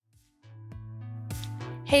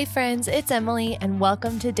Hey friends, it's Emily and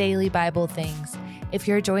welcome to Daily Bible Things. If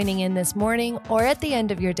you're joining in this morning or at the end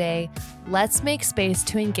of your day, let's make space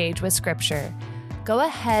to engage with Scripture. Go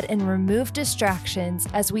ahead and remove distractions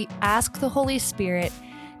as we ask the Holy Spirit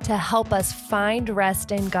to help us find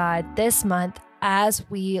rest in God this month as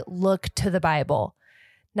we look to the Bible.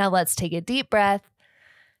 Now let's take a deep breath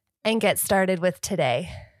and get started with today.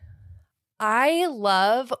 I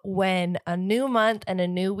love when a new month and a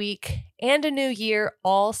new week and a new year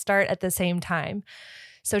all start at the same time.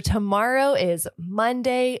 So tomorrow is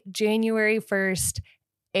Monday, January 1st,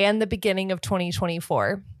 and the beginning of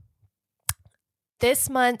 2024. This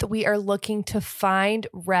month, we are looking to find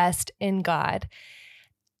rest in God,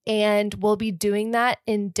 and we'll be doing that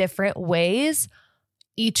in different ways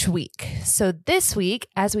each week. So this week,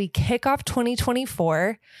 as we kick off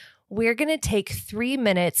 2024, we're going to take 3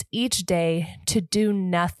 minutes each day to do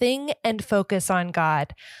nothing and focus on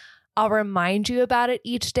God. I'll remind you about it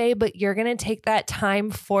each day, but you're going to take that time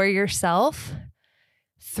for yourself.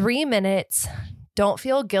 3 minutes. Don't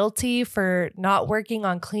feel guilty for not working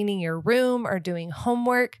on cleaning your room or doing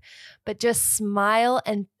homework, but just smile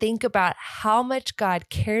and think about how much God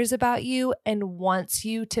cares about you and wants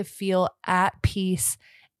you to feel at peace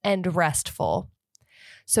and restful.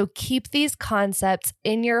 So keep these concepts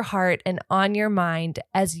in your heart and on your mind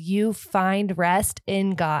as you find rest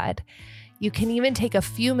in God. You can even take a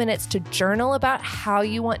few minutes to journal about how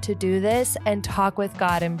you want to do this and talk with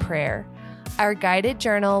God in prayer. Our guided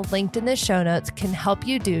journal linked in the show notes can help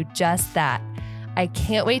you do just that. I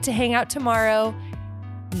can't wait to hang out tomorrow,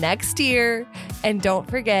 next year, and don't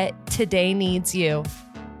forget, today needs you.